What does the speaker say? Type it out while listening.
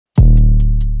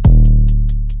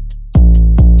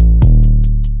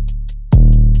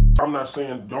I'm not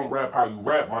saying don't rap how you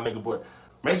rap, my nigga, but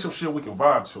make some shit we can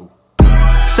vibe to.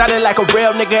 Sounded like a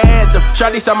real nigga anthem.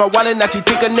 Shawty saw my wallet, now she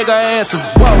think a nigga handsome.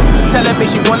 Whoa, telling me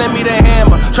she wanted me to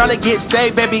hammer. Trying to get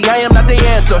saved, baby, I am not the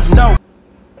answer. No.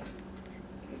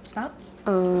 Stop.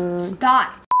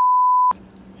 Stop.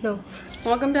 No.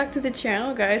 Welcome back to the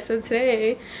channel, guys. So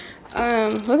today,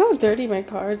 look how dirty my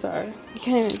cars are. You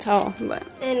can't even tell, but.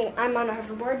 And I'm on a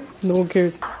hoverboard. No one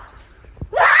cares.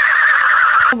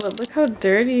 But look how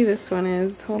dirty this one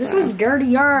is. This one's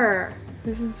dirtier.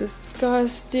 This is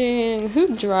disgusting.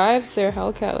 Who drives their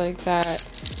Hellcat like that?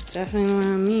 Definitely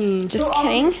not me. Just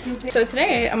kidding. So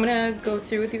today, I'm gonna go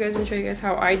through with you guys and show you guys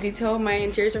how I detail my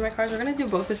interiors of my cars. We're gonna do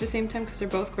both at the same time because they're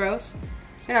both gross.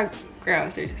 They're not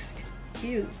gross, they're just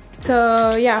used.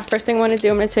 So yeah, first thing I want to do,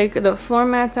 I'm gonna take the floor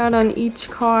mats out on each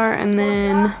car, and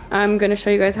then I'm gonna show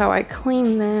you guys how I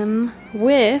clean them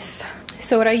with.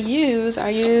 So what I use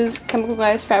chemical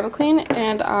glaze fabric clean,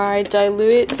 and I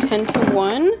dilute it 10 to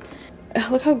 1.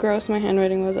 Look how gross my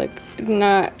handwriting was, like,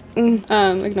 not,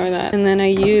 ignore that. And then I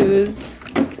use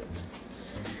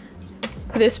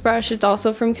this brush, it's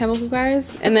also from Chemical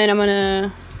Guys. And then I'm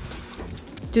gonna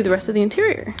do the rest of the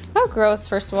interior. How gross,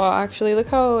 first of all, actually. Look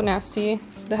how nasty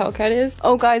the Hellcat is.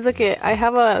 Oh guys, look it, I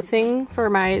have a thing for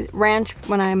my ranch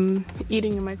when I'm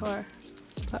eating in my car.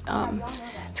 But,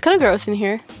 it's kind of gross in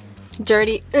here.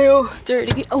 Dirty, ew,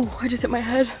 dirty. Oh, I just hit my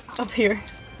head up here.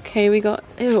 Okay, we got,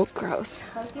 ew, gross.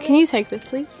 Can you take this,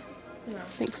 please? No.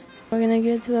 Thanks. We're gonna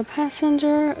get to the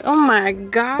passenger. Oh my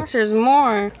gosh, there's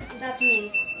more. That's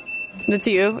me. That's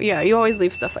you? Yeah, you always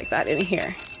leave stuff like that in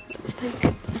here. Let's take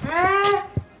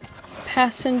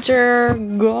passenger.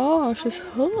 Gosh, this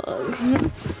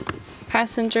hug.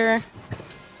 Passenger.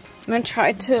 I'm gonna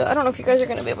try to, I don't know if you guys are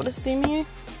gonna be able to see me.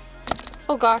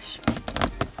 Oh gosh.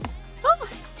 Oh,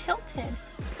 it's tilted.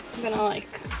 I'm gonna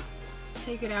like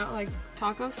take it out like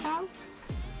taco style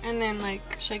and then like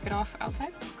shake it off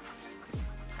outside.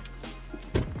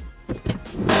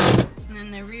 And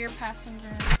then the rear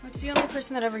passenger, which is the only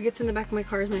person that ever gets in the back of my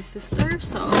car, is my sister,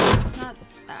 so it's not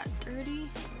that dirty.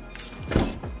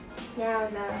 Now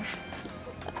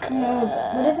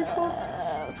what is it called?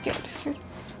 Scared.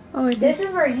 Oh, this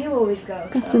is where you always go.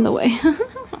 It's in the way.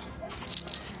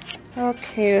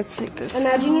 Okay, let's take this.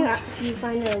 Imagine you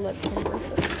find your lip cover.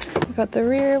 We got the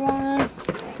rear one.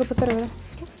 Go put that over there.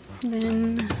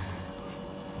 Then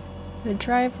the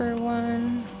driver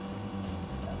one.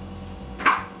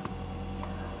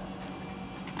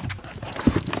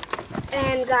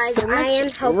 And guys, So I am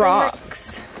helping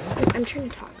rocks. I'm trying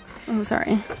to talk. Oh,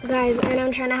 sorry. Guys, and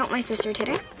I'm trying to help my sister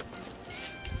today.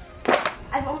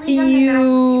 I've only done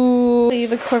Ew.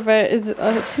 The Corvette is a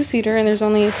 2-seater and there's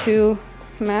only 2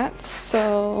 mats,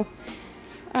 so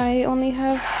I only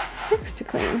have 6 to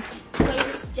clean.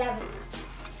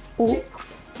 Ooh.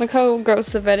 Look how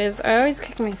gross the vet is. I always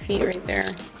kick my feet right there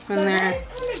when they're.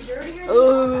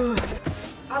 Ugh.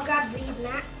 I'll grab these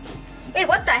mats. Wait,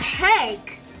 what the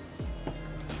heck?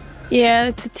 Yeah,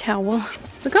 it's a towel.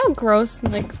 Look how gross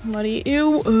and like muddy.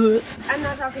 Ew. Ugh. I'm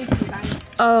not talking to you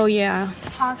guys. Oh yeah.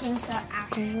 I'm talking to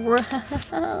Ashley.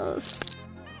 Gross.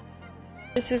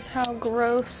 This is how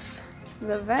gross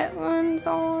the vet ones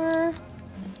are.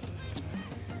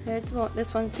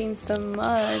 This one's seen some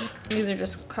mud. These are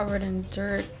just covered in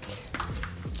dirt.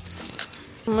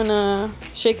 I'm gonna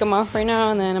shake them off right now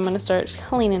and then I'm gonna start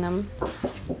cleaning them.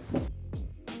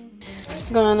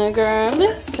 Gonna grab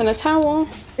this and a towel.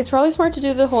 It's probably smart to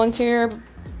do the whole interior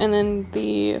and then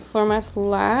the floor mats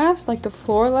last, like the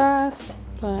floor last,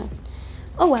 but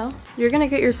oh well. You're gonna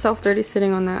get yourself dirty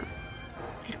sitting on that.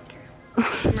 I don't care.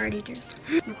 I'm already dirty.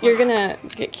 You're gonna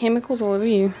get chemicals all over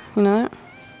you, you know that?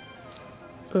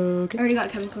 Okay. I already got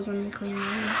chemicals on me cleaning.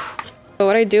 So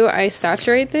what I do, I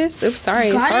saturate this. Oops,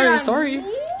 sorry.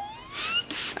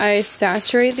 I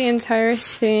saturate the entire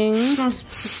thing. It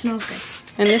smells good.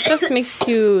 And this stuff makes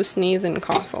you sneeze and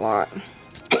cough a lot.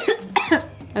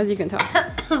 As you can tell.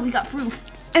 We got proof.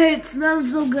 It smells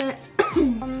so good.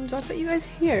 So I put you guys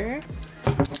here.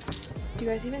 Do you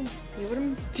guys even see what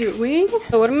I'm doing?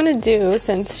 So what I'm gonna do,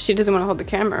 since she doesn't want to hold the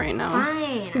camera right now.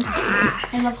 Fine.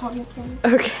 I love holding the camera.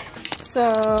 Okay.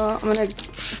 So I'm gonna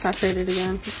saturate it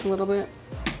again, just a little bit.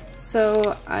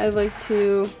 So I like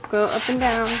to go up and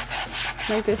down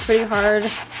like this pretty hard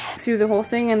through the whole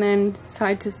thing and then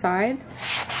side to side.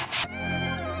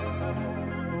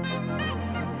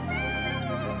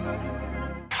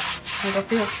 Like I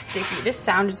feel sticky. This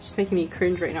sound is just making me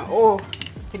cringe right now. Oh,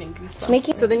 getting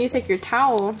goosebumps. So then you take your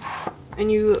towel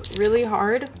and you really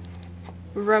hard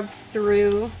rub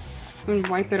through and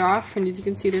wipe it off. And as you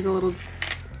can see, there's a little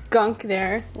gunk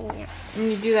there.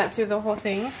 And you do that through the whole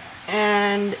thing.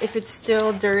 And if it's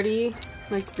still dirty,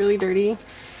 like really dirty,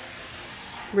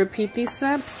 repeat these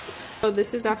steps. So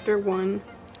this is after one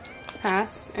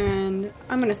pass, and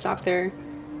I'm gonna stop there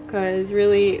because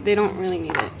really they don't really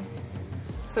need it.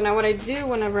 So now what I do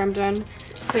whenever I'm done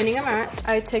cleaning a mat,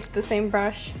 I take the same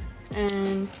brush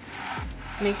and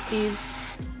make these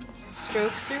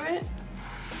strokes through it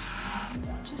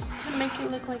just to make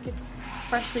it look like it's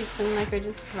freshly clean, like I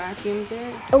just vacuumed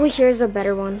it. Oh, here's a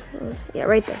better one. Yeah,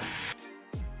 right there.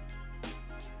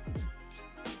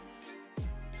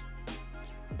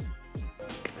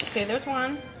 Okay, there's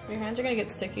one. Your hands are gonna get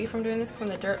sticky from doing this from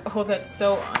the dirt. Oh, that's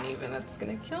so uneven. That's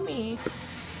gonna kill me.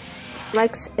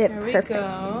 Likes it perfect. There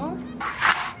we go.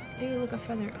 Ew, look, a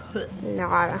feather.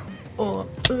 Nada. Oh,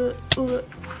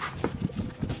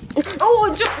 oh,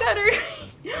 it jumped at her.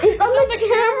 It's on the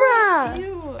camera.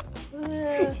 Ew.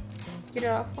 Get it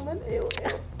off. Hold on. Ew,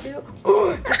 ew,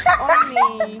 ew. It's on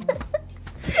me.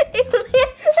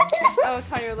 Oh,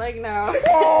 it's on your leg now. Ew.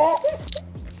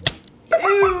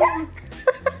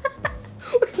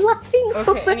 We're laughing okay,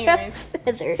 over anyways. that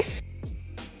feather.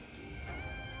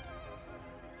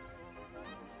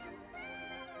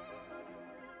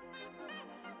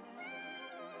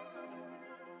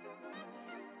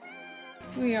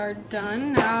 We are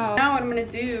done now. Now what I'm gonna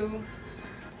do.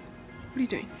 What are you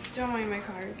doing? Don't mind my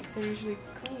cars. They're usually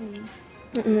clean.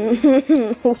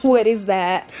 What is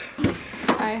that?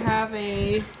 I have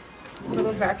a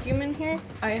little vacuum in here.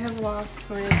 I have lost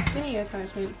my skinny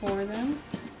attachment for them.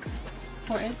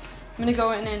 For it. I'm gonna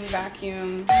go in and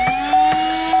vacuum.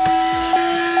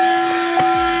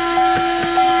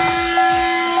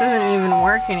 Doesn't even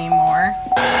work anymore.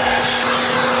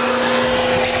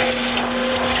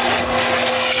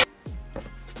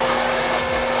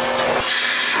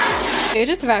 I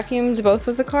just vacuumed both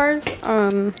of the cars,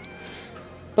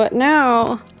 but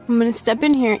now I'm gonna step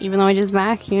in here, even though I just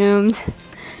vacuumed,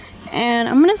 and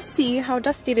I'm gonna see how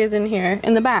dusty it is in here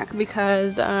in the back,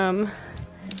 because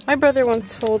my brother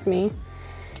once told me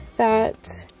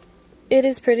that it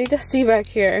is pretty dusty back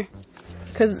here,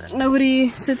 because nobody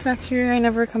sits back here. I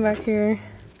never come back here.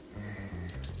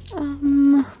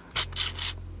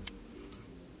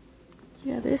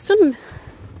 Yeah, there's a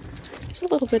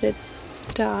little bit of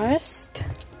dust.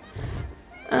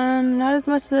 Not as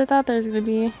much as I thought there was gonna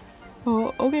be.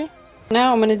 Oh, okay.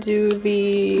 Now I'm gonna do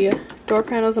the door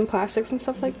panels and plastics and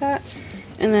stuff like that,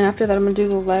 and then after that I'm gonna do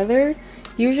the leather.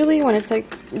 Usually when it's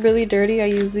like really dirty, I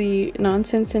use the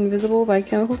Nonsense Invisible by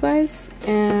Chemical Guys,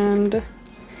 and I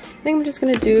think I'm just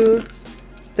gonna do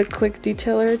the quick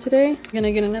detailer today. I'm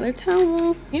gonna get another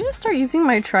towel. I need to start using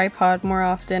my tripod more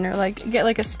often, or like get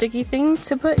like a sticky thing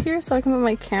to put here so I can put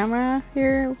my camera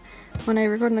here when I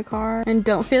record in the car and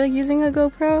don't feel like using a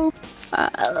GoPro.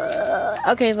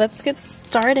 Okay, let's get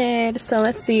started. So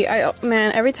let's see. Oh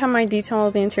man, every time I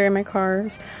detail the interior of my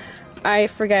cars, I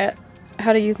forget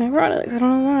how to use my product. I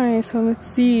don't know why. So let's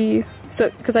see.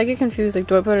 So because I get confused, like,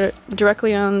 do I put it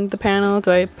directly on the panel? Do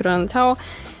I put it on the towel?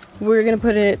 We're gonna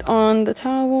put it on the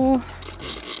towel.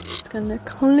 It's gonna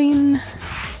clean.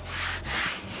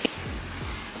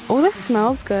 Oh, that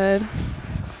smells good.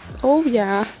 Oh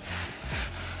yeah.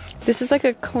 This is like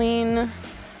a clean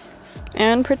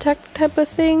and protect type of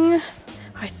thing,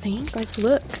 I think. Let's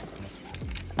look.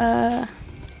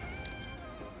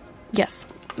 Yes.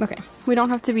 Okay. We don't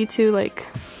have to be too like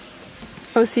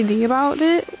OCD about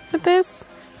it with this.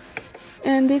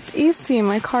 And it's easy.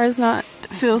 My car is not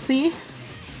filthy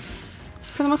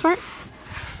for the most part.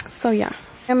 So yeah.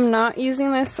 I'm not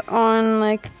using this on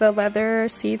like the leather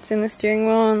seats in the steering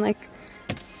wheel and like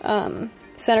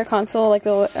center console, like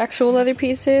the actual leather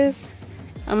pieces.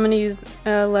 I'm gonna use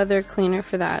a leather cleaner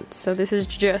for that. So this is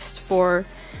just for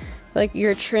like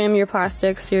your trim, your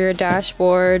plastics, your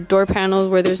dashboard, door panels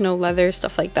where there's no leather,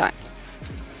 stuff like that.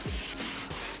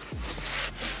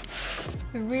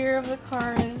 The rear of the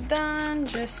car is done.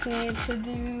 Just need to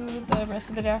do the rest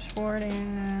of the dashboard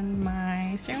and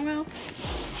my steering wheel.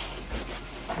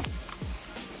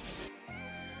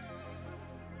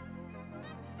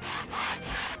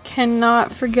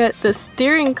 Cannot forget the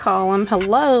steering column.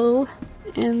 Hello.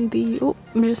 And the, oh,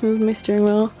 I just moved my steering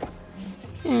wheel.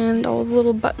 And all the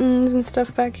little buttons and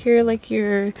stuff back here, like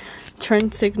your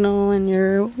turn signal and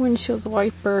your windshield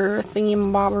wiper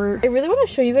thingy-bobber. I really want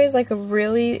to show you guys like a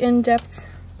really in-depth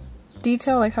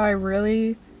detail, like how I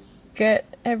really get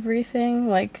everything.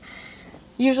 Like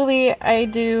usually I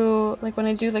do, like when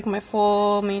I do like my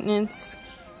full maintenance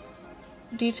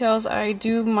details, I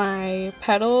do my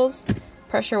pedals,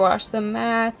 pressure wash the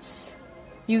mats,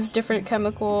 use different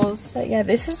chemicals. But yeah,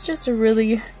 this is just a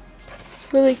really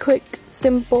quick,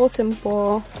 simple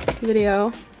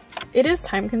video. It is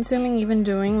time consuming even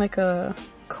doing like a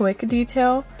quick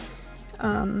detail.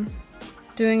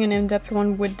 Doing an in-depth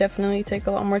one would definitely take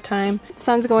a lot more time. The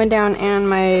sun's going down and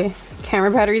my camera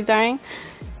battery's dying,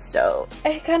 so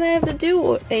I kind of have to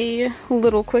do a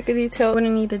little quick detail.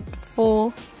 Wouldn't need a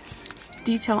full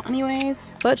detail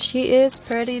anyways, but she is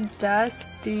pretty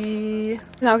dusty.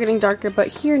 It's now getting darker, but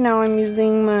here now I'm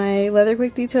using my leather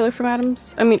quick detailer from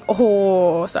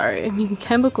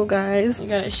Chemical, guys. You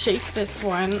gotta shake this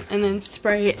one and then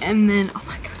spray and then, oh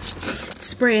my gosh,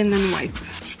 spray and then wipe.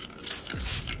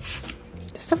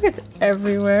 This stuff gets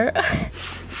everywhere.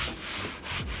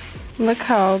 Look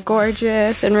how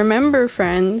gorgeous. And remember,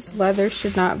 friends, leather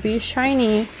should not be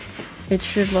shiny. It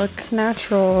should look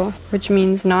natural, which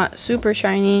means not super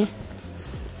shiny,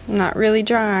 not really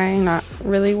dry, not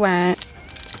really wet.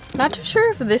 Not too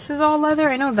sure if this is all leather.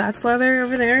 I know that's leather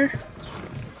over there,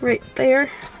 right there,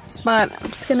 but I'm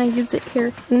just gonna use it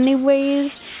here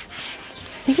anyways.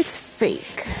 I think it's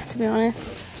fake, to be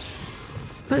honest,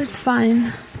 but it's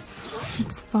fine.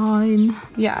 It's fine.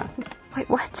 Yeah. Wait,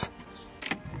 what?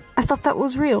 I thought that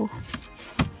was real.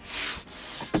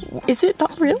 Is it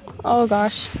not real? Oh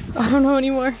gosh, I don't know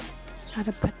anymore.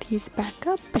 Gotta put these back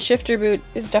up. The shifter boot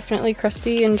is definitely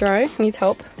crusty and dry, needs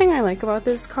help. The thing I like about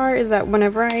this car is that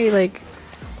whenever I like,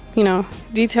 you know,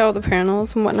 detail the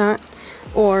panels and whatnot,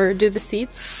 or do the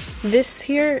seats, this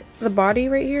here, the body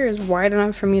right here is wide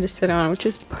enough for me to sit on, which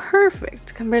is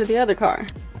perfect compared to the other car.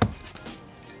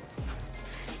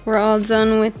 We're all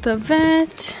done with the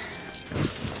vet.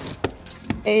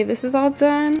 Hey, this is all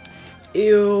done.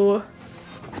 Ew.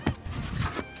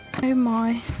 Oh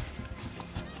my.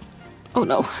 Oh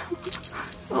no.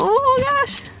 Oh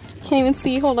gosh. Can't even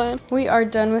see, hold on. We are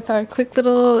done with our quick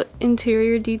little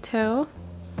interior detail.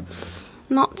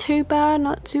 Not too bad,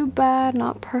 not too bad,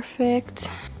 not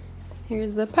perfect.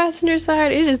 Here's the passenger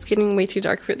side. It is getting way too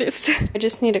dark for this. I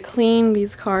just need to clean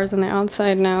these cars on the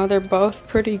outside now. They're both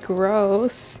pretty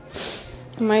gross.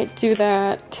 I might do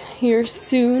that here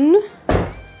soon.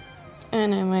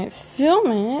 And I might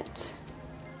film it,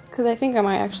 because I think I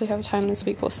might actually have time this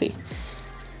week. We'll see.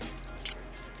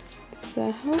 It's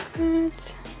the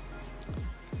helmet.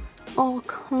 All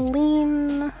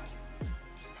clean.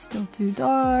 Still too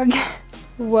dark.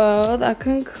 Well, that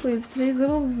concludes today's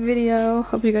little video.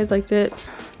 Hope you guys liked it.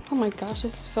 Oh my gosh,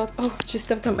 this felt. Oh, just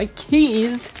stepped on my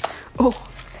keys. Oh,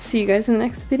 see you guys in the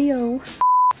next video.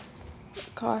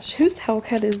 Gosh, whose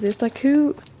Hellcat is this? Like,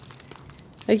 who?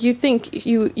 Like, you think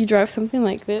you drive something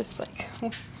like this, like,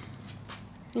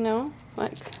 you know,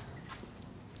 like,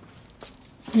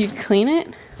 you clean it?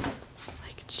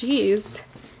 Like, geez.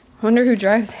 I wonder who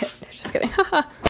drives it. Just kidding. Haha.